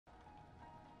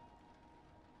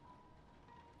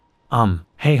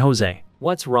Hey Jose.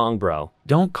 What's wrong, bro?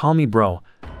 Don't call me bro.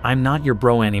 I'm not your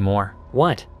bro anymore.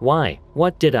 What? Why?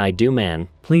 What did I do, man?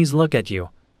 Please look at you.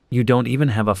 You don't even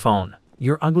have a phone.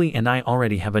 You're ugly and I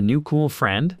already have a new cool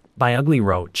friend, by Ugly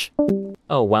Roach.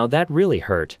 Oh wow, that really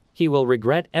hurt. He will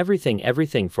regret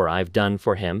everything for I've done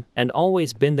for him, and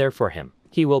always been there for him.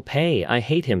 He will pay, I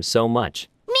hate him so much.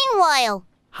 Meanwhile.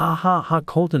 Ha ha ha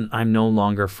Colton, I'm no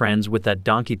longer friends with that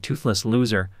donkey toothless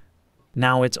loser.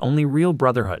 Now it's only real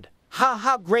brotherhood. Ha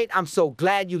ha, great, I'm so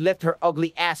glad you left her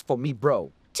ugly ass for me,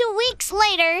 bro. 2 weeks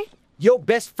later. Your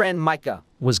best friend Micah.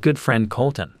 Was good friend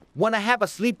Colton. Wanna have a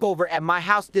sleepover at my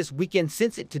house this weekend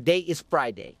since today is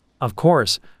Friday? Of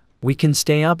course. We can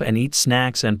stay up and eat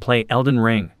snacks and play Elden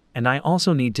Ring. And I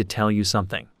also need to tell you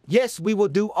something. Yes, we will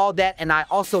do all that, and I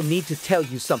also need to tell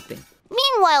you something.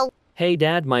 Meanwhile. Hey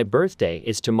Dad, my birthday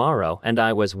is tomorrow and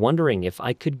I was wondering if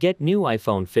I could get new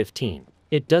iPhone 15.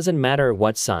 It doesn't matter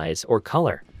what size or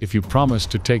color. If you promise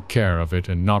to take care of it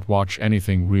and not watch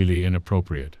anything really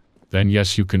inappropriate, then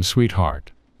yes you can,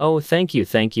 sweetheart. Oh, thank you,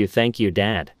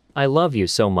 Dad. I love you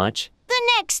so much. The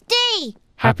next day.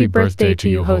 Happy birthday to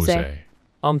you, Jose.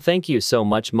 Thank you so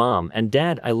much, Mom and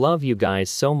Dad. I love you guys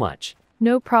so much.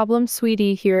 No problem,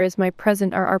 sweetie. Here is my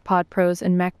present, our AirPod Pros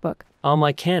and MacBook.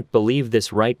 I can't believe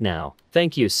this right now.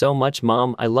 Thank you so much,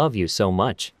 Mom. I love you so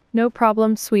much. No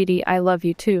problem, sweetie. I love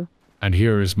you too. And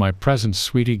here is my present,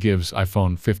 sweetie gives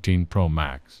iPhone 15 Pro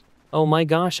Max. Oh my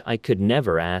gosh, I could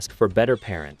never ask for better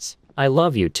parents. I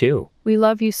love you too. We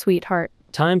love you, sweetheart.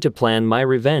 Time to plan my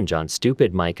revenge on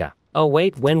stupid Micah. Oh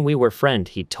wait, when we were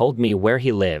friends he told me where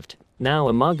he lived. Now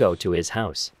I'ma go to his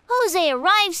house. Jose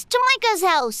arrives to Micah's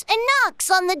house and knocks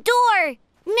on the door.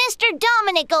 Mr.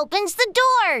 Dominic opens the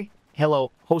door.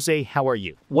 Hello, Jose, how are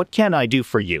you? What can I do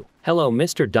for you? Hello,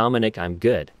 Mr. Dominic, I'm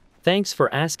good. Thanks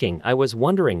for asking. I was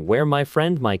wondering where my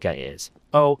friend Micah is.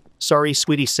 Oh, sorry,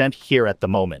 sweetie, sent here at the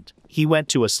moment. He went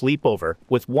to a sleepover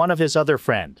with one of his other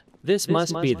friend. This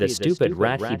must be the stupid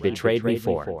rat he betrayed me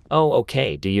for. Oh,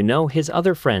 okay, do you know his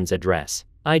other friend's address?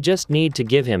 I just need to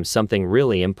give him something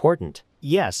really important.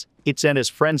 Yes, it's and his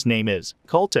friend's name is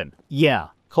Colton. Yeah,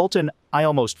 Colton, I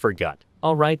almost forgot.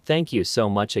 Alright, thank you so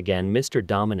much again, Mr.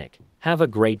 Dominic. Have a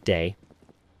great day.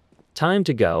 Time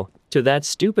to go to that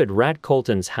stupid rat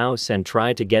Colton's house and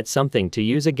try to get something to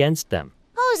use against them.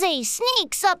 Jose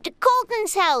sneaks up to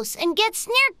Colton's house and gets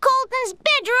near Colton's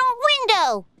bedroom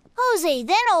window. Jose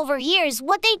then overhears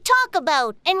what they talk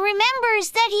about and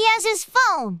remembers that he has his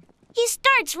phone. He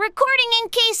starts recording in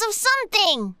case of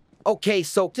something. Okay,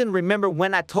 so remember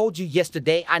when I told you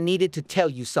yesterday I needed to tell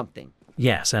you something?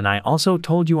 Yes, and I also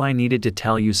told you I needed to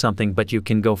tell you something, but you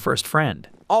can go first, friend.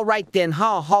 Alright then,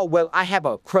 well, I have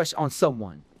a crush on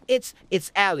someone. It's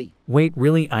Allie. Wait,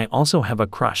 really? I also have a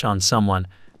crush on someone.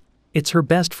 It's her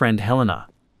best friend, Helena.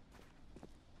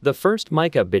 The first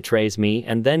Micah betrays me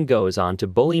and then goes on to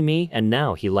bully me, and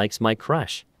now he likes my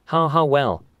crush.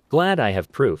 Well, glad I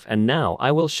have proof, and now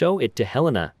I will show it to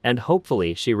Helena, and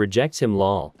hopefully she rejects him,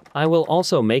 lol. I will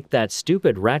also make that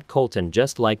stupid rat Colton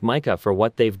just like Micah for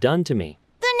what they've done to me.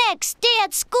 The next day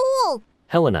at school.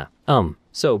 Helena,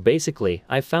 so basically,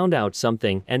 I found out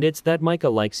something, and it's that Micah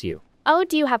likes you. Oh,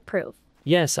 do you have proof?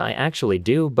 Yes, I actually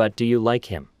do, but do you like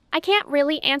him? I can't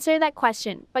really answer that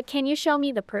question, but can you show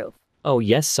me the proof? Oh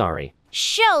yes, sorry.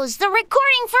 Shows the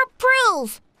recording for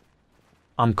proof.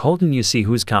 Colton, you see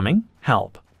who's coming?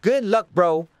 Help. Good luck,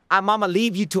 bro. I'ma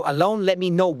leave you two alone. Let me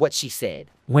know what she said.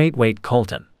 Wait,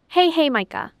 Colton. Hey,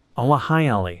 Micah. Oh, hi,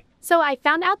 Ellie. So I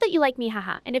found out that you like me,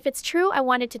 haha, and if it's true, I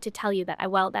wanted to tell you that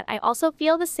I also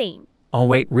feel the same. Oh,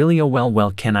 wait, really? Oh,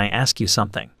 well, can I ask you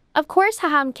something? Of course,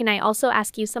 haha, can I also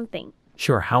ask you something?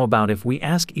 Sure, how about if we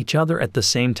ask each other at the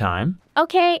same time?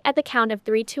 Okay, at the count of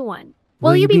 3, 2, 1.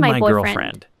 Will you be my boyfriend?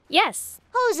 Girlfriend? Yes.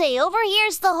 Jose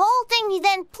overhears the whole thing. He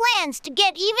then plans to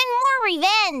get even more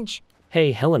revenge.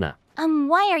 Hey, Helena.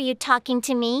 Why are you talking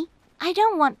to me? I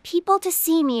don't want people to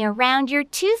see me around your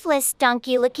toothless,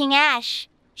 donkey-looking ash.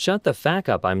 Shut the fuck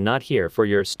up. I'm not here for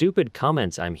your stupid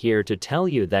comments. I'm here to tell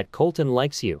you that Colton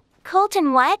likes you.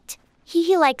 Colton what?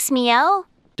 He likes me, oh?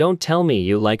 Don't tell me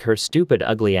you like her stupid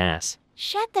ugly ass.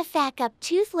 Shut the fuck up,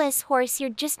 toothless horse. You're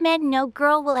just mad. No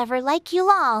girl will ever like you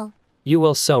all. You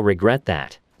will so regret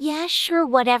that. Yeah, sure,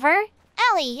 whatever.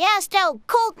 Allie asked out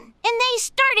Colton, and they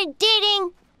started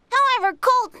dating. However,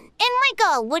 Colton and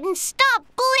Micah wouldn't stop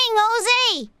bullying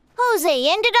Jose. Jose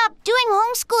ended up doing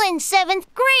homeschool in 7th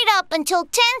grade up until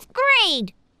 10th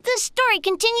grade. The story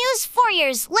continues 4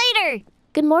 years later.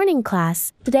 Good morning,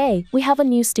 class. Today, we have a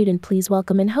new student. Please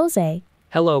welcome in Jose.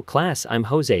 Hello, class. I'm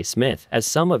Jose Smith, as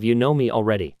some of you know me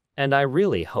already. And I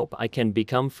really hope I can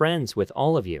become friends with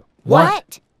all of you.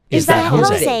 What? Is that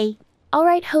Jose?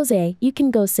 Alright, Jose, you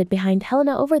can go sit behind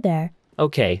Helena over there.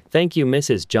 Okay, thank you,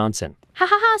 Mrs. Johnson. Ha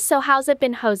ha ha, so how's it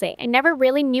been, Jose? I never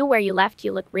really knew where you left.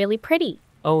 You look really pretty.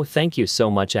 Oh, thank you so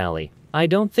much, Ali. I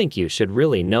don't think you should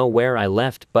really know where I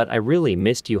left, but I really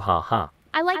missed you, haha.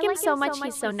 I like him so much.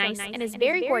 He's so nice and is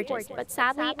very gorgeous, but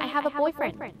sadly, I have a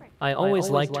boyfriend. I always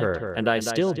liked her, and I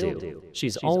still do.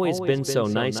 She's always been so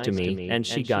nice to me, and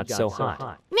she got so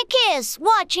hot. Mickey is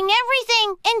watching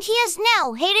everything, and he has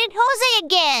now hated Jose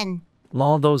again.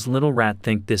 Lol, those little rat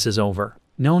think this is over.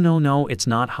 No, it's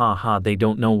not, haha, they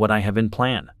don't know what I have in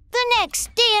plan. The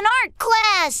next day in art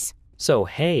class. So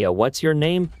hey, what's your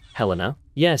name? Helena?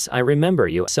 Yes, I remember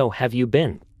you. So have you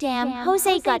been? Damn,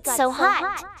 Jose got so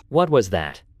hot. What was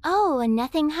that? Oh,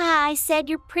 nothing, I said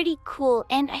you're pretty cool,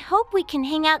 and I hope we can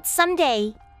hang out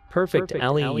someday. Perfect,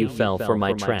 Ali, you fell for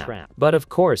my trap. But of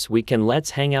course,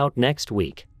 let's hang out next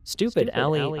week. Stupid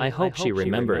Ali, I hope she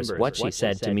remembers what she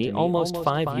said to me almost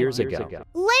 5 years ago.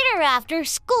 Later, after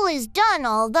school is done,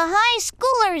 all the high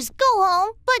schoolers go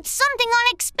home, but something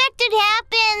unexpected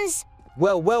happens.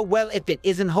 Well, if it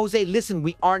isn't Jose, listen,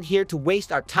 we aren't here to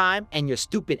waste our time and your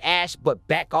stupid ass, but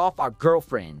back off our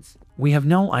girlfriends. We have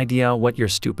no idea what your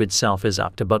stupid self is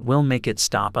up to, but we'll make it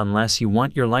stop unless you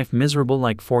want your life miserable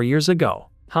like 4 years ago.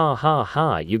 Ha ha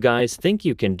ha, you guys think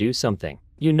you can do something.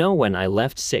 You know, when I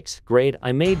left 6th grade,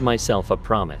 I made myself a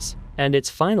promise. And it's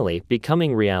finally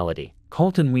becoming reality.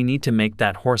 Colton, we need to make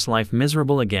that horse life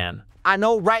miserable again. I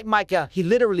know, right, Micah? He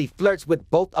literally flirts with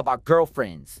both of our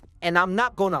girlfriends. And I'm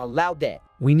not gonna allow that.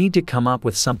 We need to come up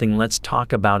with something. Let's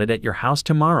talk about it at your house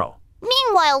tomorrow.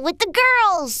 Meanwhile, with the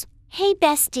girls. Hey,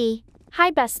 bestie. Hi,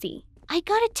 bestie. I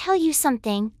gotta tell you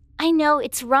something. I know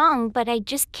it's wrong, but I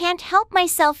just can't help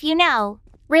myself, you know.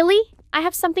 Really? I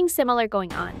have something similar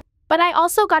going on. But I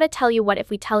also gotta tell you, what if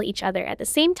we tell each other at the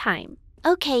same time?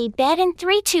 Okay, bet in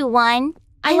 3, 2, 1.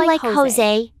 I like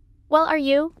Jose. Well, are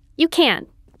you? You can.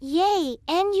 Yay,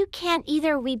 and you can't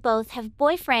either. We both have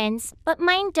boyfriends, but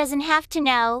mine doesn't have to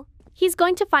know. He's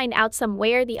going to find out some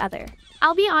way or the other.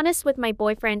 I'll be honest with my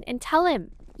boyfriend and tell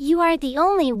him. You are the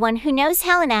only one who knows,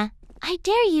 Helena. I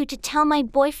dare you to tell my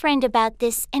boyfriend about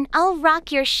this and I'll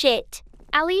rock your shit.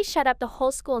 Ali, shut up. The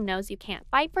whole school knows you can't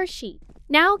fight for sheep.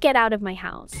 Now get out of my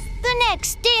house. The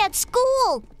next day at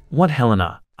school. What,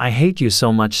 Helena? I hate you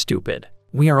so much, stupid.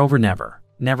 We are over.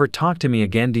 Never talk to me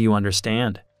again, do you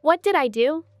understand? What did I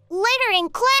do? Later in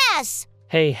class.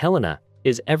 Hey, Helena,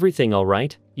 is everything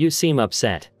alright? You seem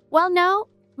upset. Well, no.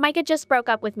 Micah just broke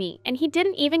up with me, and he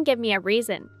didn't even give me a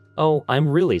reason. Oh, I'm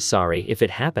really sorry if it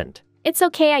happened. It's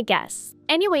okay, I guess.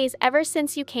 Anyways, ever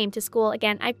since you came to school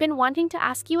again, I've been wanting to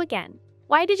ask you again.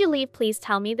 Why did you leave? Please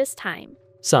tell me this time.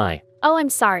 Sigh. Oh, I'm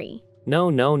sorry.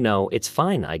 No, it's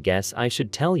fine. I guess I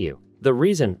should tell you. The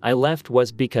reason I left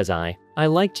was because I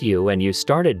liked you and you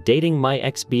started dating my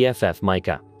ex-BFF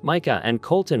Micah. Micah and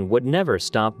Colton would never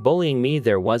stop bullying me.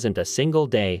 There wasn't a single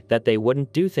day that they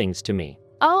wouldn't do things to me.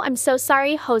 Oh, I'm so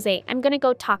sorry, Jose. I'm gonna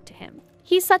go talk to him.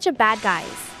 He's such a bad guy.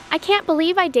 I can't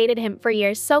believe I dated him for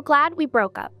years. So glad we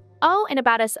broke up. Oh, and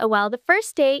about us, oh well, the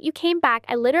first day you came back,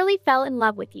 I literally fell in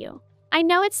love with you. I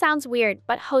know it sounds weird,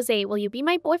 but Jose, will you be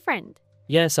my boyfriend?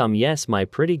 Yes, my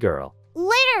pretty girl.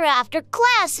 Later, after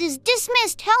class is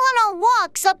dismissed, Helena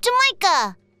walks up to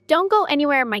Micah. Don't go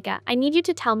anywhere, Micah. I need you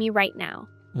to tell me right now.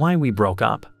 Why we broke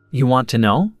up? You want to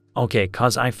know? Okay,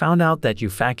 cause I found out that you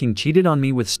fucking cheated on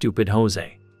me with stupid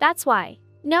Jose. That's why.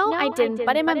 No, I didn't,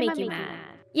 but I'ma make you mad.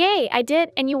 Yay, I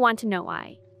did, and you want to know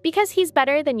why. Because he's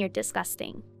better than you're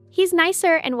disgusting. He's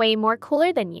nicer and way more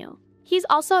cooler than you. He's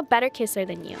also a better kisser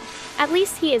than you. At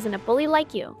least he isn't a bully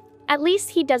like you. At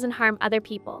least he doesn't harm other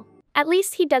people. At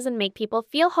least he doesn't make people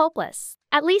feel hopeless.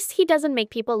 At least he doesn't make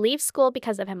people leave school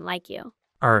because of him like you.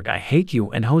 Arg, I hate you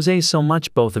and Jose so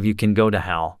much. Both of you can go to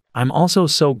hell. I'm also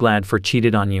so glad for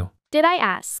cheated on you. Did I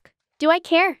ask? Do I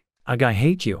care? Ugh, I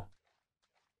hate you.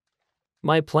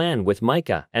 My plan with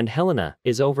Micah and Helena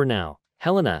is over now.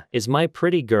 Helena is my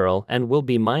pretty girl and will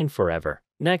be mine forever.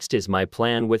 Next is my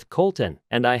plan with Colton,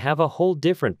 and I have a whole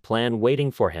different plan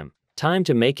waiting for him. Time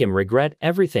to make him regret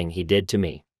everything he did to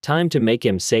me. Time to make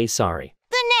him say sorry.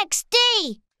 The next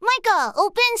day, Micah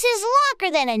opens his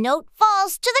locker, then a note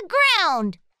falls to the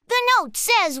ground. The note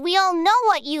says, "We all know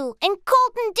what you and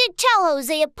Colton did. Tell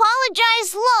Jose,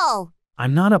 apologize, lol."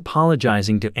 I'm not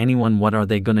apologizing to anyone. What are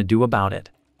they gonna do about it?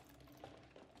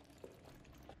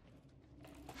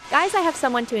 Guys, I have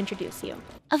someone to introduce you.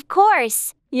 Of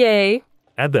course. Yay.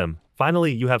 Add them.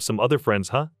 Finally, you have some other friends,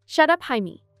 huh? Shut up,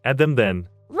 Jaime. Add them then.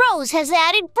 Rose has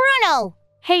added Bruno.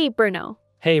 Hey, Bruno.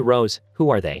 Hey, Rose, who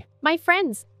are they? My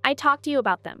friends. I talked to you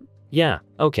about them. Yeah,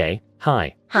 okay,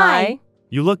 hi. Hi.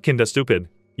 You look kinda stupid.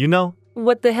 You know?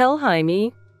 What the hell,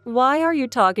 Jaime? Why are you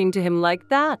talking to him like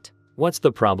that? What's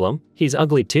the problem? He's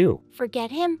ugly too.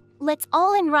 Forget him. Let's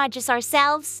all enrage us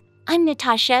ourselves. I'm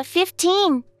Natasha,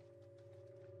 15.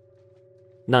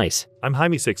 Nice. I'm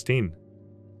Jaime 16.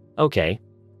 Okay.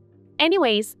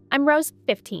 Anyways, I'm Rose,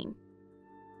 15.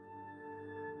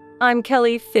 I'm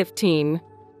Kelly, 15.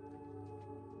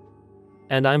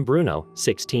 And I'm Bruno,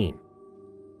 16.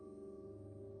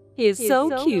 He is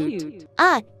so cute.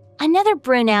 Another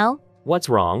Bruno. What's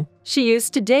wrong? She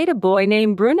used to date a boy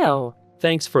named Bruno.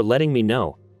 Thanks for letting me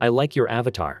know. I like your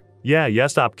avatar. Yeah,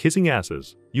 stop kissing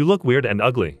asses. You look weird and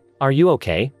ugly. Are you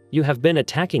okay? You have been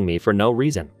attacking me for no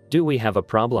reason. Do we have a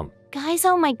problem? Guys,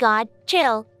 oh my god,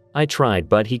 chill. I tried,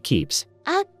 but he keeps.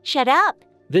 Shut up.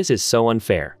 This is so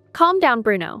unfair. Calm down,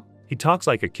 Bruno. He talks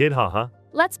like a kid, haha.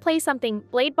 Let's play something,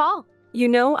 blade ball. You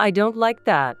know I don't like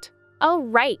that. Oh,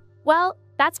 right. Well,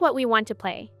 that's what we want to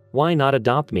play. Why not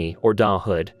adopt me or Da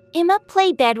Hood? Emma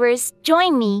play bedwars,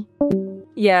 join me.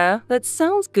 Yeah, that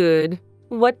sounds good.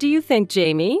 What do you think,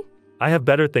 Jamie? I have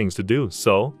better things to do,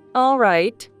 so. All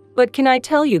right, but can I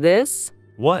tell you this?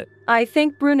 What? I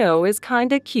think Bruno is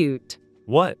kinda cute.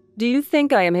 What? Do you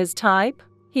think I am his type?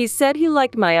 He said he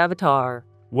liked my avatar.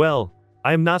 Well,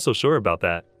 I am not so sure about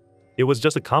that. It was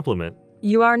just a compliment.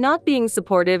 You are not being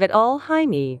supportive at all,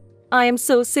 Jaime. I am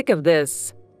so sick of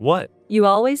this. What? You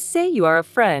always say you are a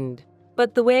friend,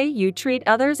 but the way you treat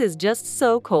others is just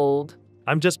so cold.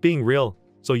 I'm just being real,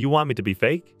 so you want me to be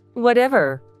fake?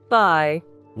 Whatever. Bye.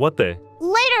 What the?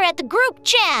 Later at the group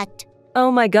chat.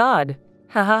 Oh my god.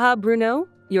 Ha ha ha, Bruno,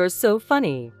 you're so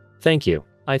funny. Thank you.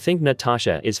 I think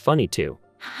Natasha is funny too.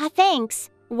 Thanks.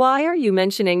 Why are you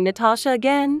mentioning Natasha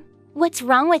again? What's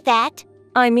wrong with that?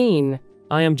 I mean,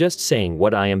 I am just saying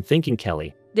what I am thinking,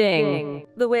 Kelly. dang,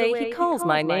 the way he calls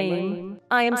my name.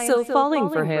 I am so falling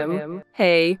for him.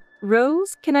 Hey,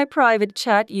 Rose, can I private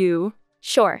chat you?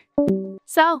 Sure.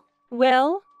 So,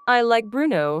 Well, I like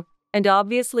Bruno, and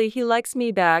obviously he likes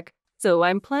me back, so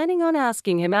I'm planning on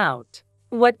asking him out.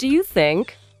 What do you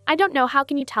think? I don't know, how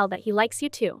can you tell that he likes you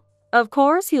too? Of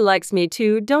course he likes me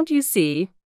too, don't you see?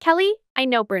 Kelly, I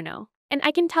know Bruno, and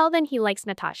I can tell then he likes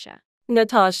Natasha.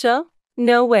 Natasha?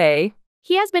 No way.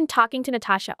 He has been talking to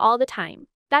Natasha all the time.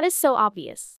 That is so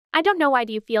obvious. I don't know, why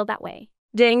do you feel that way?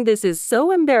 Dang, this is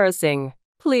so embarrassing.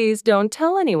 Please don't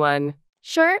tell anyone.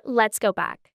 Sure, let's go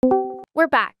back. We're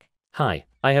back. Hi,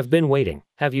 I have been waiting.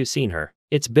 Have you seen her?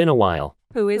 It's been a while.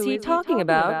 Who is he talking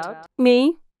about?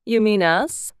 Me? You mean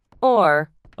us? Or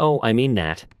Oh, I mean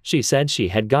Nat. She said she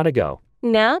had gotta go.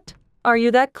 Nat? Are you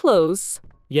that close?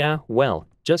 Yeah, well,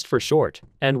 just for short.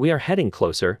 And we are heading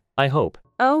closer, I hope.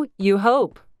 Oh, you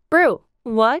hope. Brew.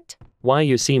 What? Why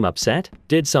you seem upset?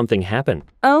 Did something happen?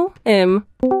 Oh,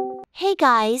 Hey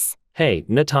guys. Hey,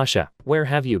 Natasha, where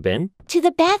have you been? To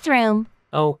the bathroom.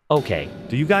 Oh, okay.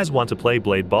 Do you guys want to play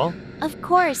blade ball? Of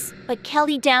course, but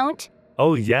Kelly don't.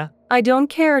 Oh, yeah? I don't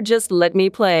care, just let me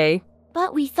play.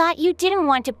 But we thought you didn't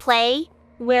want to play.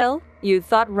 Well, you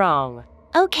thought wrong.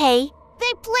 Okay.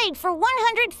 They played for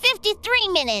 153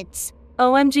 minutes.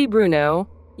 OMG, Bruno.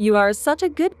 You are such a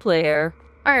good player.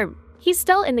 He's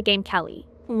still in the game, Kelly.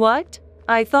 What?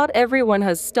 I thought everyone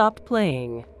has stopped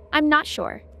playing. I'm not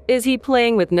sure. Is he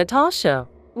playing with Natasha?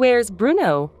 Where's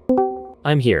Bruno?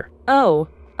 I'm here. Oh,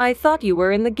 I thought you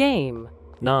were in the game.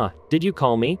 Nah, did you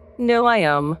call me? No, I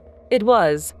am. It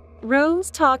was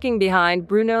Rose talking behind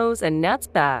Bruno's and Nat's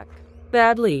back.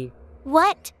 Badly.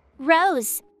 What?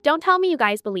 Rose. Don't tell me you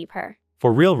guys believe her.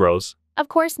 For real, Rose? Of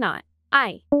course not.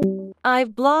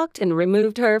 I've blocked and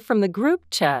removed her from the group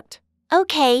chat.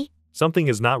 Okay. Something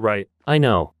is not right. I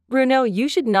know. Bruno, you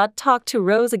should not talk to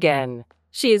Rose again.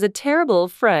 She is a terrible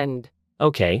friend.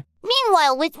 Okay.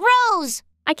 Meanwhile with Rose.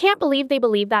 I can't believe they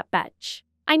believe that bitch.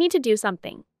 I need to do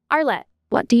something. Arlette.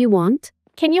 What do you want?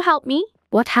 Can you help me?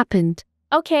 What happened?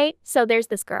 Okay, so there's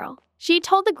this girl. She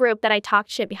told the group that I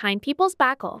talked shit behind people's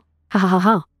backle. Ha ha ha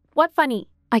ha. What funny?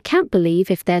 I can't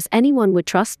believe if there's anyone would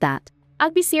trust that.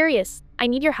 I'll be serious. I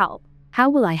need your help. How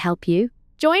will I help you?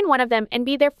 Join one of them and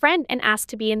be their friend and ask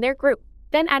to be in their group.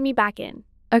 Then add me back in.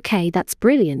 Okay, that's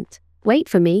brilliant. Wait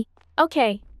for me.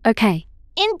 Okay. Okay.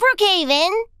 In Brookhaven.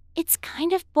 It's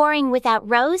kind of boring without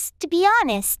Rose, to be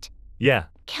honest. Yeah.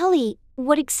 Kelly,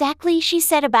 what exactly she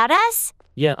said about us?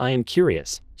 Yeah, I am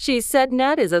curious. She said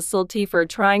Nat is a salty for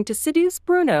trying to seduce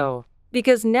Bruno,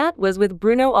 because Nat was with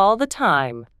Bruno all the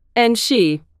time. And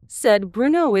she said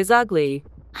Bruno is ugly.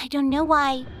 I don't know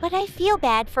why, but I feel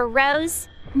bad for Rose.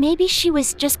 Maybe she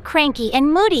was just cranky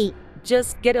and moody.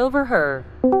 Just get over her.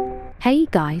 Hey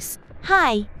guys.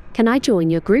 Hi. Can I join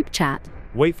your group chat?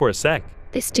 Wait for a sec.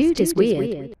 This dude is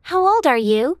weird. How old are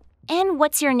you? And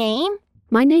what's your name?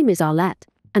 My name is Arlette,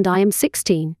 and I am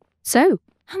 16. So?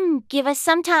 Give us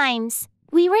some times.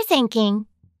 We were thinking.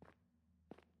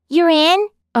 You're in?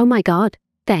 Oh my god,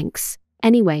 thanks.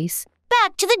 Anyways,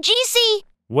 Back to the GC!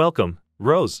 Welcome,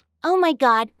 Rose. Oh my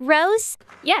god, Rose?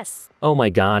 Yes. Oh my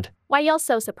god. Why y'all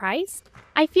so surprised?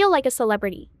 I feel like a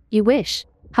celebrity. you wish.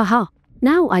 Haha.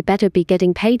 Now I better be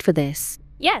getting paid for this.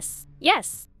 Yes.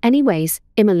 Yes. Anyways,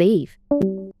 I'ma leave.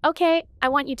 Okay, I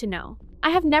want you to know. I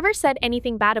have never said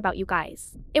anything bad about you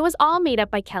guys. It was all made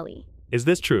up by Kelly. Is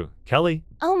this true, Kelly?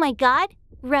 Oh my god,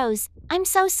 Rose, I'm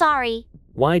so sorry.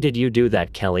 Why did you do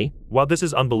that, Kelly? Wow, this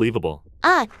is unbelievable.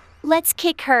 Let's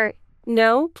kick her.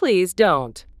 No, please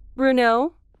don't.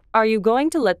 Bruno, are you going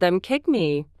to let them kick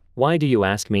me? Why do you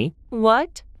ask me?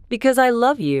 What? Because I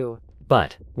love you.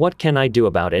 But, what can I do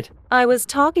about it? I was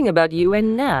talking about you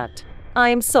and Nat.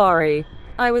 I'm sorry.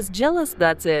 I was jealous,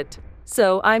 that's it.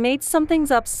 So I made some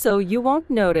things up so you won't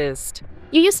notice.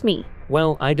 You used me.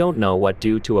 Well, I don't know what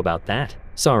to do about that.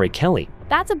 Sorry, Kelly.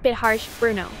 That's a bit harsh,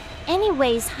 Bruno.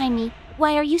 Anyways, honey,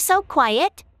 why are you so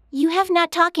quiet? You have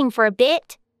not talking for a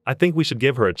bit. I think we should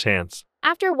give her a chance.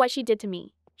 After what she did to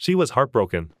me. She was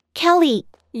heartbroken. Kelly,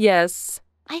 Yes.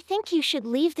 I think you should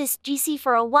leave this GC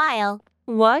for a while.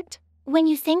 What? When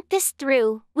you think this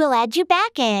through, we'll add you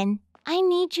back in. I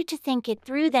need you to think it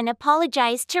through, then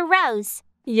apologize to Rose.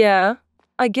 Yeah,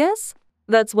 I guess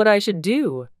that's what I should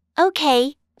do.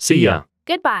 Okay, See ya.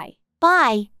 Goodbye.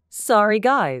 bye. Sorry,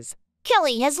 guys.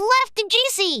 Kelly has left the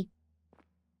GC.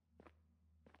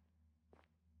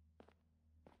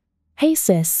 Hey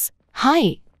sis,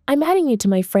 Hi. I'm adding you to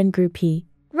my friend group P.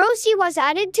 Rosie was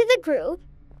added to the group.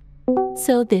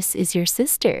 So this is your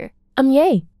sister.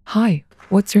 Yay. Hi,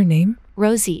 what's your name?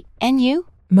 Rosie. And you?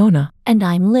 Mona. And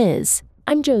I'm Liz.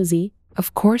 I'm Josie.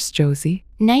 Of course, Josie.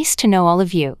 Nice to know all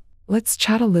of you. Let's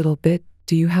chat a little bit.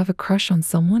 Do you have a crush on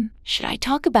someone? Should I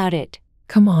talk about it?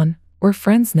 Come on, we're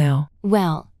friends now.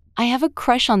 Well, I have a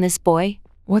crush on this boy.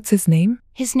 What's his name?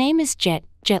 His name is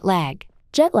Jetlag.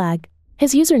 Jetlag.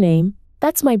 His username.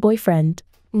 That's my boyfriend.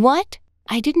 What?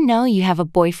 I didn't know you have a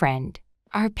boyfriend.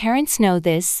 Our parents know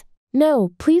this.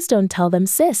 No, please don't tell them,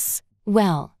 sis.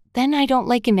 Well, then I don't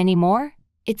like him anymore.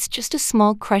 It's just a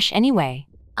small crush anyway.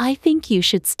 I think you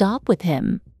should stop with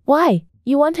him. Why?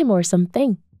 You want him or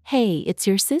something? Hey, it's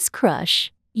your sis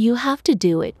crush. You have to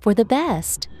do it for the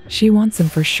best. She wants him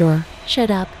for sure.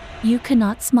 Shut up. You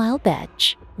cannot smile,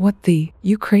 bitch. What the?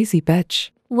 You crazy bitch.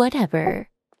 Whatever.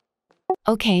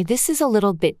 Okay, this is a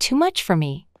little bit too much for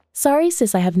me. Sorry,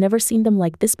 sis, I have never seen them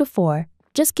like this before.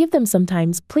 Just give them some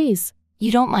time, please.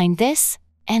 You don't mind this?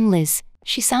 And Liz,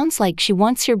 she sounds like she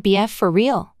wants your BF for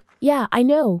real. Yeah, I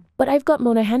know, but I've got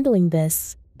Mona handling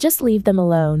this. Just leave them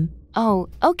alone. Oh,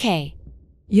 okay.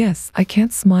 Yes, I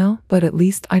can't smile, but at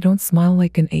least I don't smile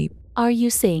like an ape. Are you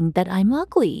saying that I'm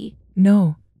ugly?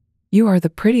 No. You are the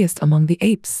prettiest among the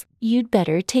apes. You'd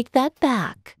better take that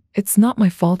back. It's not my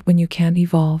fault when you can't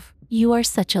evolve. You are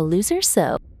such a loser,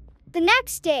 so. The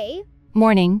next day.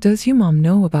 Morning. Does you mom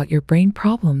know about your brain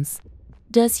problems?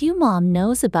 Does you mom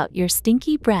knows about your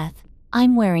stinky breath?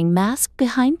 I'm wearing mask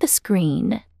behind the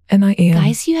screen. And I am.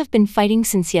 Guys, you have been fighting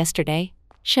since yesterday.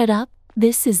 Shut up.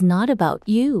 This is not about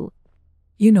you.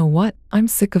 You know what? I'm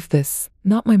sick of this.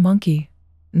 Not my monkey.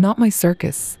 Not my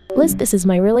circus. Liz, this is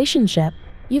my relationship.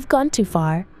 You've gone too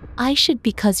far. I should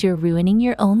because you're ruining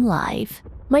your own life.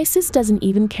 My sis doesn't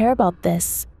even care about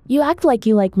this. You act like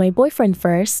you like my boyfriend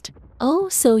first. Oh,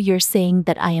 so you're saying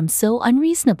that I am so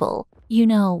unreasonable. You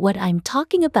know what I'm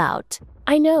talking about.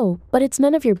 I know, but it's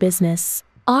none of your business.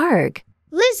 Arg.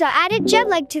 Liza added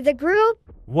Jetlag to the group.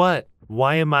 What?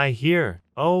 Why am I here?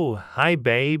 Oh, hi,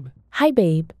 babe. Hi,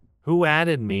 babe. Who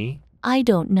added me? I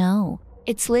don't know.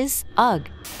 It's Liz. Ugh.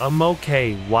 I'm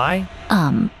okay. Why?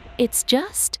 It's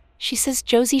just. She says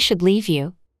Josie should leave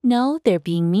you. No, they're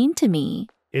being mean to me.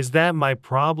 Is that my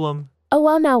problem? Oh,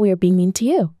 well, now we're being mean to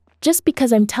you. Just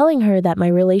because I'm telling her that my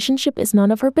relationship is none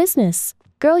of her business.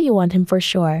 Girl, you want him for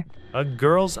sure.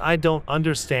 Girls, I don't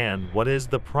understand. What is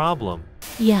the problem?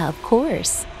 Yeah, of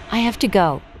course. I have to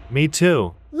go. Me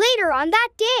too. Later on that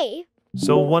day.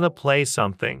 So wanna play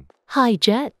something? Hi,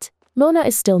 Jet. Mona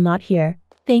is still not here.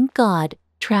 Thank God.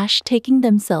 Trash taking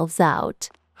themselves out.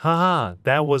 Haha,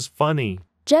 that was funny.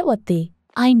 Jet, what the?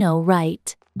 I know,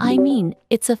 right? I mean,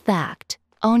 it's a fact.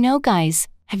 Oh no, guys.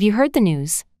 Have you heard the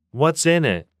news? What's in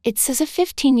it? It says a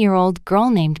 15-year-old girl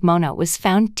named Mona was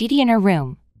found dead in her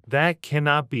room. That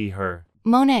cannot be her.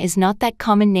 Mona is not that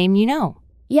common name, you know.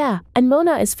 Yeah, and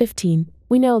Mona is 15.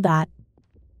 We know that.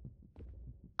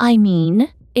 I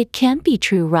mean, it can't be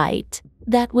true, right?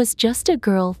 That was just a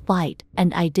girl fight,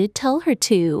 and I did tell her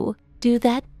to do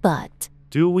that, but...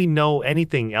 Do we know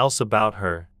anything else about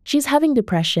her? She's having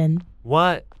depression.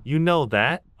 What? You know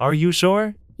that? Are you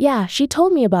sure? Yeah, she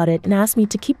told me about it and asked me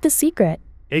to keep the secret.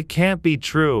 It can't be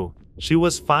true. She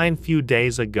was fine few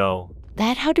days ago.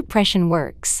 That how depression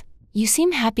works. You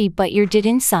seem happy but you're dead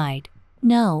inside.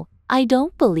 No, I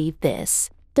don't believe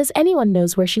this. Does anyone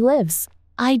knows where she lives?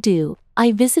 I do.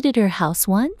 I visited her house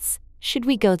once. Should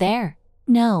we go there?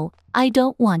 No, I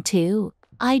don't want to.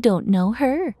 I don't know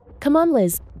her. Come on,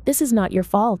 Liz. This is not your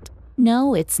fault.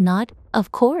 No, it's not.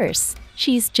 Of course.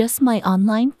 She's just my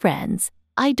online friends.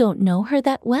 I don't know her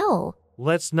that well.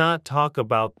 Let's not talk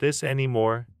about this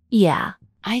anymore. Yeah,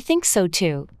 I think so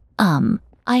too.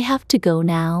 I have to go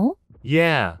now.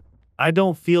 Yeah, I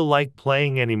don't feel like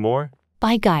playing anymore.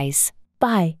 Bye, guys.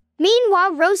 Bye.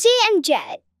 Meanwhile, Rosie and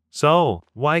Jet. So,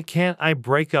 why can't I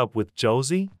break up with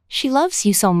Josie? She loves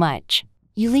you so much.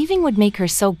 You leaving would make her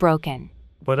so broken.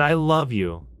 But I love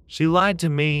you. She lied to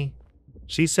me.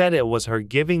 She said it was her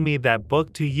giving me that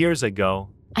book 2 years ago.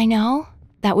 I know.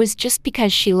 That was just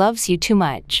because she loves you too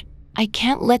much. I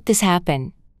can't let this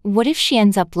happen. What if she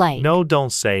ends up like... No,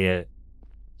 don't say it.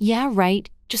 Yeah, right.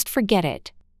 Just forget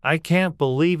it. I can't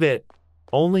believe it.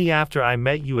 Only after I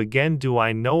met you again do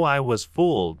I know I was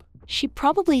fooled. She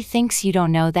probably thinks you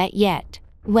don't know that yet.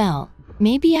 Well,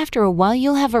 maybe after a while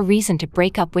you'll have a reason to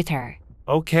break up with her.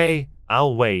 Okay,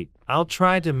 I'll wait. I'll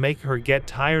try to make her get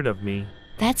tired of me.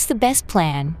 That's the best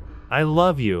plan. I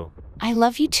love you. I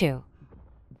love you too.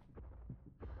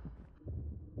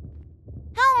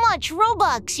 How much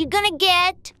Robux you gonna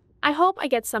get? I hope I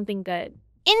get something good.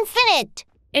 Infinite.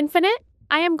 Infinite?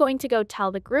 I am going to go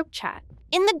tell the group chat.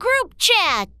 In the group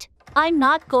chat. I'm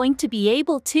not going to be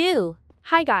able to.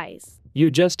 Hi, guys. You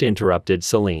just interrupted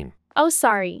Celine. Oh,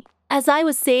 sorry. As I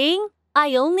was saying,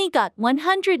 I only got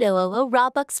 100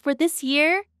 Robux for this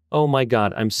year. Oh my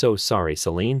god, I'm so sorry,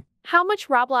 Celine. How much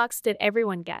Roblox did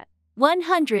everyone get?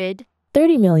 100.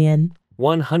 30 million.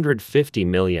 150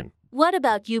 million. What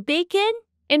about you, Bacon?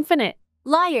 Infinite.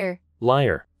 Liar.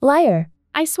 Liar. Liar.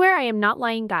 I swear I am not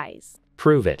lying, guys.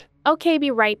 Prove it. Okay, be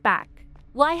right back.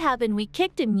 Why haven't we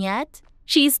kicked him yet?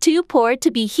 She's too poor to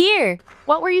be here.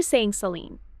 What were you saying,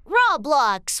 Celine?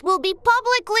 Roblox will be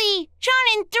publicly shown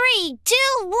in 3, 2,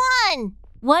 1.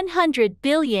 100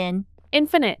 billion.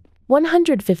 Infinite.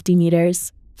 150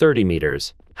 meters. 30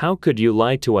 meters. How could you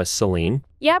lie to us, Celine?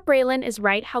 Yeah, Braylon is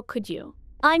right. How could you?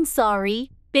 I'm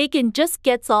sorry. Bacon just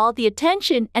gets all the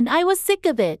attention and I was sick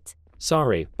of it.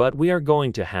 Sorry, but we are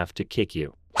going to have to kick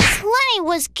you. Lenny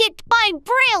was kicked by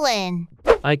Braylon.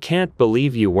 I can't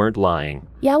believe you weren't lying.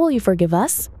 Yeah, will you forgive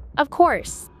us? Of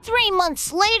course. 3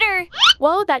 months later.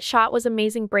 Whoa, that shot was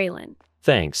amazing, Braylon.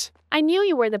 Thanks. I knew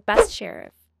you were the best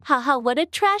sheriff. Haha, what a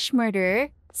trash murderer.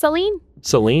 Celine?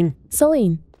 Celine?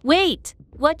 Celine. Wait,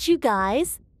 what you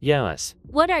guys? Yes.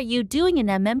 What are you doing in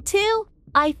MM2?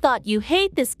 I thought you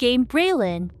hate this game,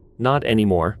 Braylon. Not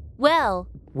anymore. Well,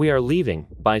 we are leaving.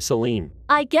 Bye, Celine.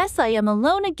 I guess I am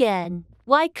alone again.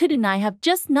 Why couldn't I have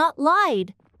just not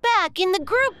lied? Back in the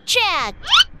group chat.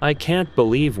 I can't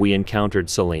believe we encountered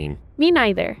Celine. Me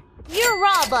neither. Your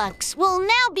Robux will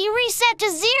now be reset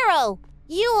to 0.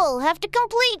 You will have to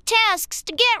complete tasks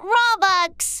to get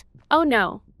Robux. Oh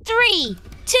no. 3,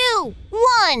 2,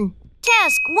 1.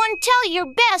 Task 1, tell your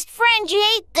best friend you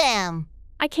hate them.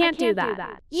 I can't do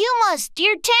that. You must do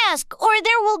your task or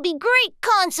there will be great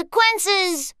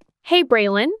consequences. Hey,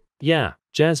 Braylon. Yeah,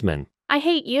 Jasmine. I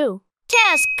hate you.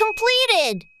 Task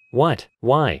completed. What?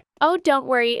 Why? Oh, don't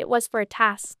worry, it was for a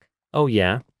task. Oh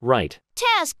yeah, right.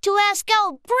 Task to ask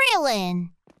out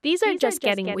Braylon. These are just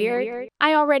getting weird.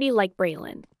 I already like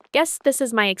Braylon. Guess this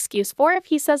is my excuse for if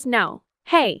he says no.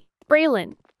 Hey,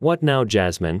 Braylon. What now,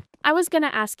 Jasmine? I was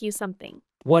gonna ask you something.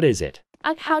 What is it?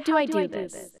 How do I do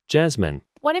this? Jasmine.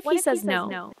 What if he says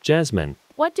no? Jasmine.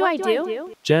 What do I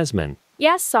do? Jasmine.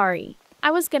 Yeah, sorry.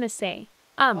 I was gonna say.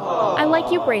 I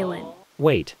like you, Braylon.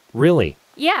 Wait, really?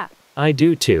 Yeah. I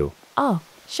do too. Oh.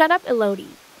 Shut up, Elodie.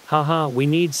 Haha, we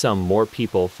need some more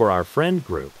people for our friend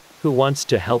group. Who wants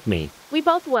to help me? We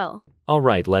both will.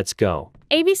 Alright, let's go.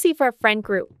 ABC for a friend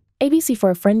group. ABC for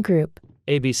a friend group.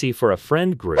 ABC for a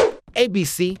friend group.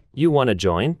 ABC. You wanna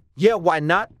join? Yeah, why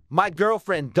not? My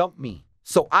girlfriend dumped me,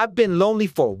 so I've been lonely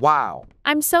for a while.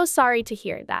 I'm so sorry to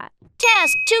hear that.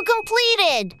 Task 2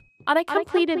 completed. I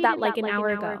completed that like an hour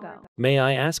ago. May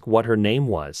I ask what her name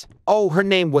was? Oh, her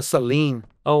name was Celine.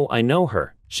 Oh, I know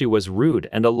her. She was rude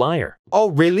and a liar. Oh,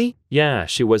 really? Yeah,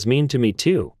 she was mean to me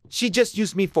too. She just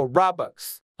used me for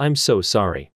Robux. I'm so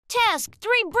sorry. Task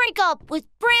 3 breakup with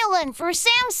Braylon for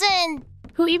Samson.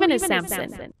 Who even is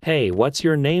Samson? Hey, what's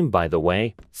your name, by the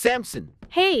way? Samson.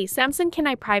 Hey, Samson, can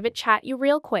I private chat you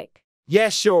real quick? Yeah,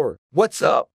 sure. What's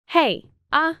up? Hey,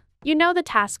 you know the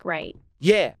task, right?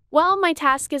 Yeah. Well, my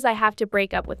task is I have to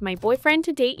break up with my boyfriend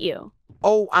to date you.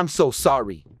 Oh, I'm so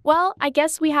sorry. Well, I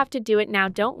guess we have to do it now,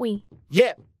 don't we?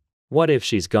 Yep. What if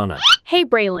she's gonna? Hey,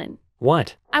 Braylon.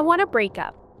 What? I want to break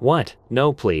up. What?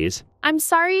 No, please. I'm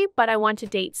sorry, but I want to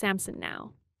date Samson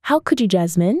now. How could you,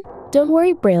 Jasmine? Don't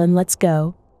worry, Braylon, let's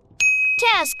go.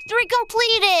 Task 3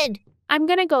 completed. I'm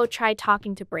gonna go try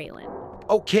talking to Braylon.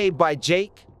 Okay, bye,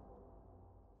 Jake.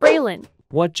 Braylon,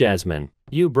 What, Jasmine?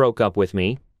 You broke up with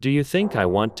me? Do you think I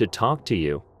want to talk to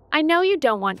you? I know you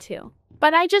don't want to,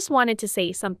 but I just wanted to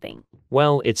say something.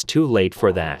 Well, it's too late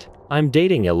for that. I'm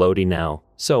dating Elodie now,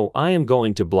 so I am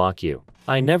going to block you.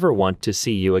 I never want to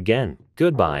see you again.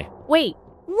 Goodbye. Wait.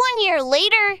 1 year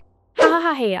later. Ha ha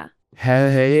ha hey.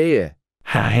 Hey.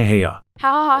 Hey. Ha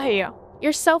ha ha hey.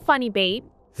 You're so funny, babe.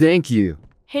 Thank you.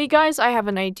 Hey guys, I have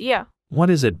an idea. What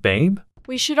is it, babe?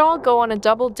 We should all go on a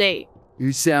double date.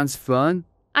 You sounds fun.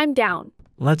 I'm down.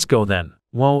 Let's go then.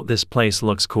 Whoa, this place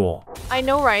looks cool. I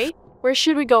know, right? Where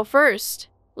should we go first?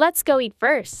 Let's go eat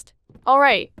first. All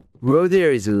right. Well,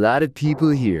 there is a lot of people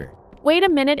here. Wait a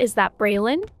minute, is that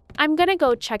Braylon? I'm gonna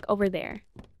go check over there.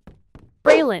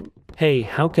 Braylon. Hey,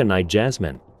 how can I,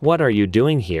 Jasmine? What are you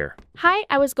doing here? Hi,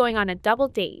 I was going on a double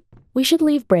date. We should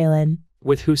leave, Braylon.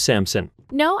 With who, Samson?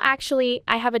 No, actually,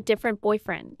 I have a different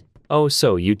boyfriend. Oh,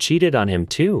 so you cheated on him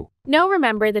too? No,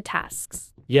 remember the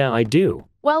tasks. Yeah, I do.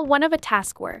 Well, one of a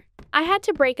task were, I had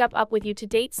to break up with you to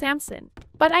date Samson.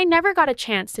 But I never got a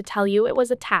chance to tell you it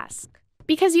was a task.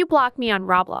 Because you blocked me on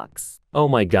Roblox. Oh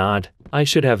my god, I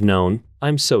should have known.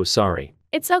 I'm so sorry.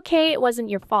 It's okay, it wasn't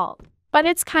your fault. But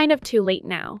it's kind of too late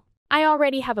now. I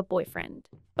already have a boyfriend.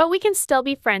 But we can still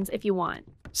be friends if you want.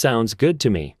 Sounds good to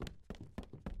me.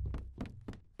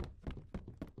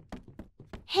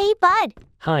 Hey, bud.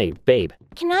 Hi, babe.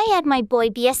 Can I add my boy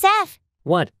BSF?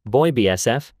 What, boy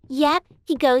BSF? Yep,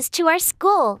 he goes to our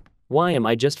school. Why am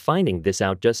I just finding this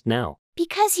out just now?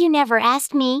 Because you never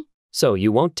asked me. So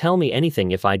you won't tell me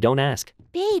anything if I don't ask?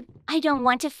 Babe, I don't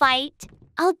want to fight.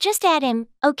 I'll just add him,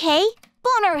 okay?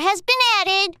 Boner has been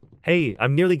added. Hey,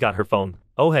 I've nearly got her phone.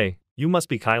 Oh hey, you must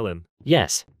be Kylan.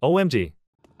 Yes. OMG.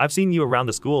 I've seen you around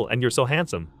the school and you're so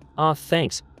handsome. Aw,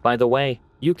 thanks. By the way,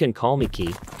 you can call me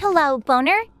Key. Hello,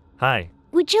 Boner. Hi.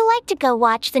 Would you like to go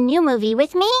watch the new movie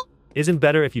with me? Isn't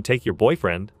better if you take your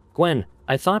boyfriend? Gwen,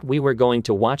 I thought we were going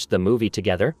to watch the movie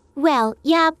together. Well,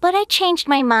 yeah, but I changed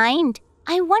my mind.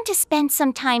 I want to spend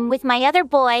some time with my other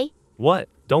boy. What?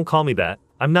 Don't call me that.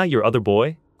 I'm not your other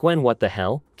boy. Gwen, what the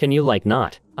hell? Can you like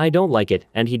not? I don't like it,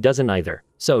 and he doesn't either.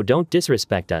 So don't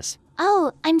disrespect us.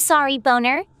 Oh, I'm sorry,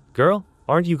 Boner. Girl,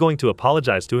 aren't you going to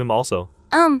apologize to him also?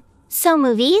 So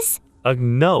movies?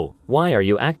 No. Why are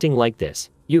you acting like this?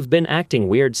 You've been acting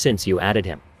weird since you added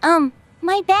him.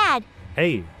 My bad.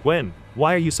 Hey, Gwen,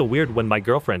 why are you so weird when my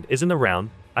girlfriend isn't around?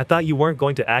 I thought you weren't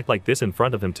going to act like this in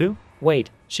front of him too?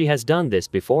 Wait, she has done this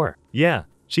before. Yeah,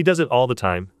 she does it all the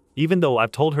time, even though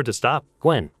I've told her to stop.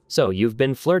 Gwen, so you've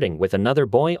been flirting with another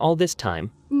boy all this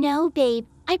time? No, babe,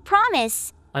 I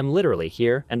promise. I'm literally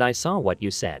here and I saw what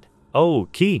you said. Oh,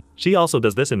 Key, she also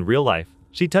does this in real life.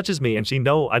 She touches me and she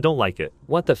know I don't like it.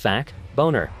 What the fack?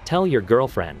 Boner, tell your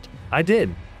girlfriend. I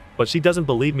did, but she doesn't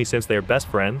believe me since they're best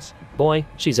friends. Boy,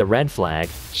 she's a red flag.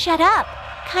 Shut up,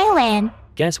 Kylan.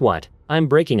 Guess what? I'm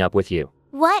breaking up with you.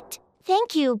 What?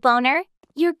 Thank you, Boner.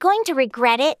 You're going to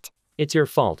regret it. It's your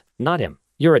fault, not him.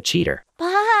 You're a cheater.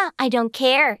 Bah, I don't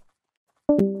care.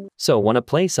 So wanna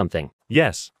play something?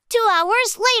 Yes. 2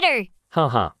 hours later.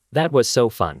 Haha, that was so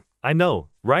fun. I know,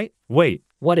 right? Wait.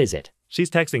 What is it? She's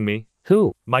texting me.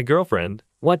 Who? My girlfriend.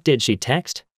 What did she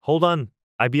text? Hold on.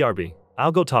 IBRB.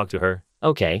 I'll go talk to her.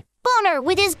 Okay. Boner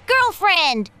with his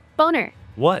girlfriend. Boner.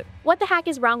 What? What the heck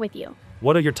is wrong with you?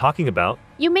 What are you talking about?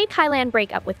 You made Kylan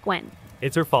break up with Gwen.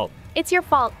 It's her fault. It's your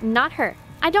fault, not her.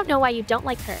 I don't know why you don't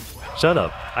like her. Shut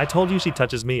up. I told you she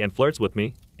touches me and flirts with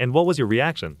me. And what was your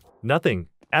reaction? Nothing.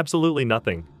 Absolutely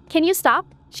nothing. Can you stop?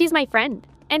 She's my friend.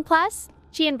 And plus,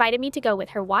 she invited me to go with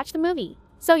her watch the movie.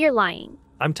 So you're lying.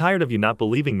 I'm tired of you not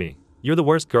believing me. You're the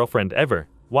worst girlfriend ever.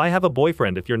 Why have a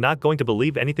boyfriend if you're not going to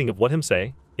believe anything of what him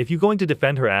say? If you're going to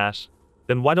defend her Ash,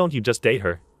 then why don't you just date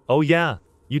her? Oh yeah,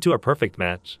 you two are perfect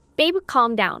match. Babe,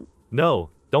 calm down. No,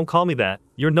 don't call me that.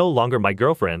 You're no longer my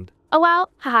girlfriend. Oh well,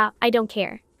 haha, I don't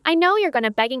care. I know you're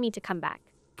gonna begging me to come back.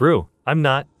 Brew, I'm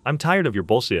not. I'm tired of your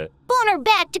bullshit. Boner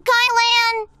back to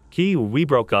Kylan. Key, we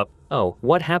broke up. Oh,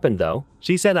 what happened though?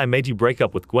 She said I made you break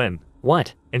up with Gwen.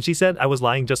 What? And she said I was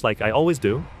lying just like I always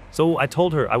do. So I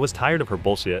told her I was tired of her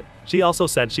bullshit. She also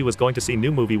said she was going to see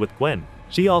new movie with Gwen.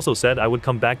 She also said I would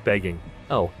come back begging.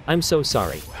 Oh, I'm so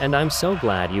sorry. And I'm so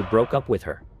glad you broke up with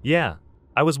her. Yeah.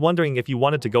 I was wondering if you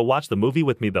wanted to go watch the movie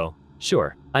with me though.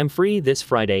 Sure, I'm free this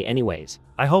Friday anyways.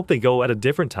 I hope they go at a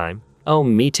different time. Oh,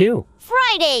 me too.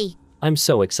 Friday. I'm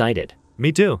so excited.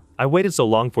 Me too. I waited so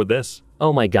long for this.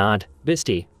 Oh my god,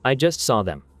 Bisty, I just saw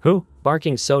them. Who?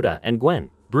 Barking Soda and Gwen.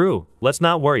 Brew, let's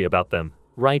not worry about them.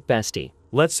 Right, bestie.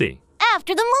 Let's see.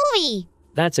 After the movie.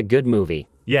 That's a good movie.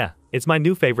 Yeah, it's my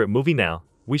new favorite movie now.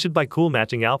 We should buy cool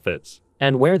matching outfits.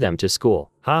 And wear them to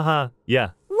school. Haha,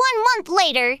 yeah. 1 month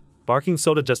later. Barking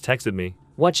Soda just texted me.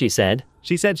 What she said?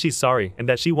 She said she's sorry and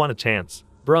that she won a chance.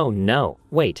 Bro, no.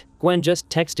 Wait, Gwen just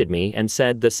texted me and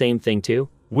said the same thing too?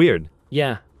 Weird.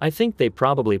 Yeah, I think they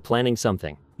probably planning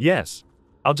something. Yes.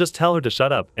 I'll just tell her to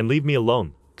shut up and leave me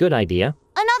alone. Good idea.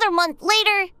 Another month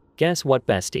later. Guess what,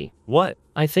 bestie? What?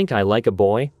 I think I like a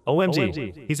boy.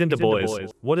 OMG, he's into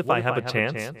boys. What if I have a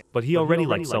chance? But he already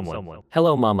likes someone.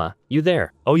 Hello, mama. You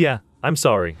there? Oh yeah, I'm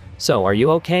sorry. So, are you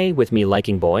okay with me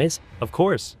liking boys? Of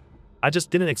course. I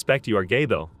just didn't expect you are gay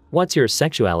though. What's your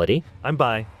sexuality? I'm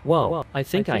bi. Whoa, I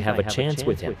think I have a chance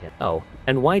with him. Oh,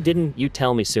 and why didn't you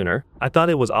tell me sooner? I thought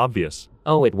it was obvious.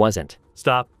 Oh, it wasn't.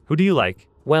 Stop. Who do you like?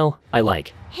 Well, I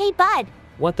like. Hey, bud.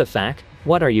 What the fact?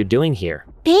 What are you doing here?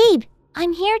 Babe,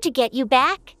 I'm here to get you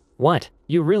back. What?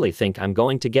 You really think I'm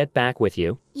going to get back with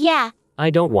you? Yeah. I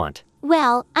don't want.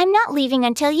 Well, I'm not leaving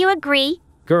until you agree.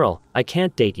 Girl, I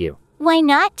can't date you. Why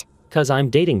not? 'Cause I'm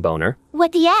dating Boner.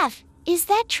 What the F? Is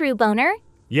that true, Boner?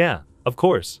 Yeah, of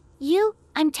course.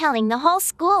 I'm telling the whole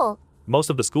school. Most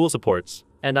of the school supports.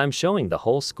 And I'm showing the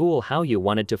whole school how you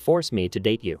wanted to force me to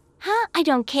date you. Huh? I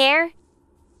don't care.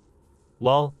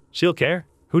 Lol, she'll care.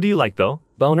 Who do you like though?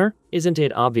 Boner, isn't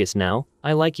it obvious now?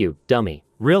 I like you, dummy.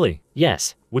 Really?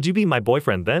 Yes. Would you be my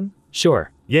boyfriend then?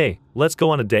 Sure. Yay, let's go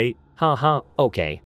on a date. Haha, okay.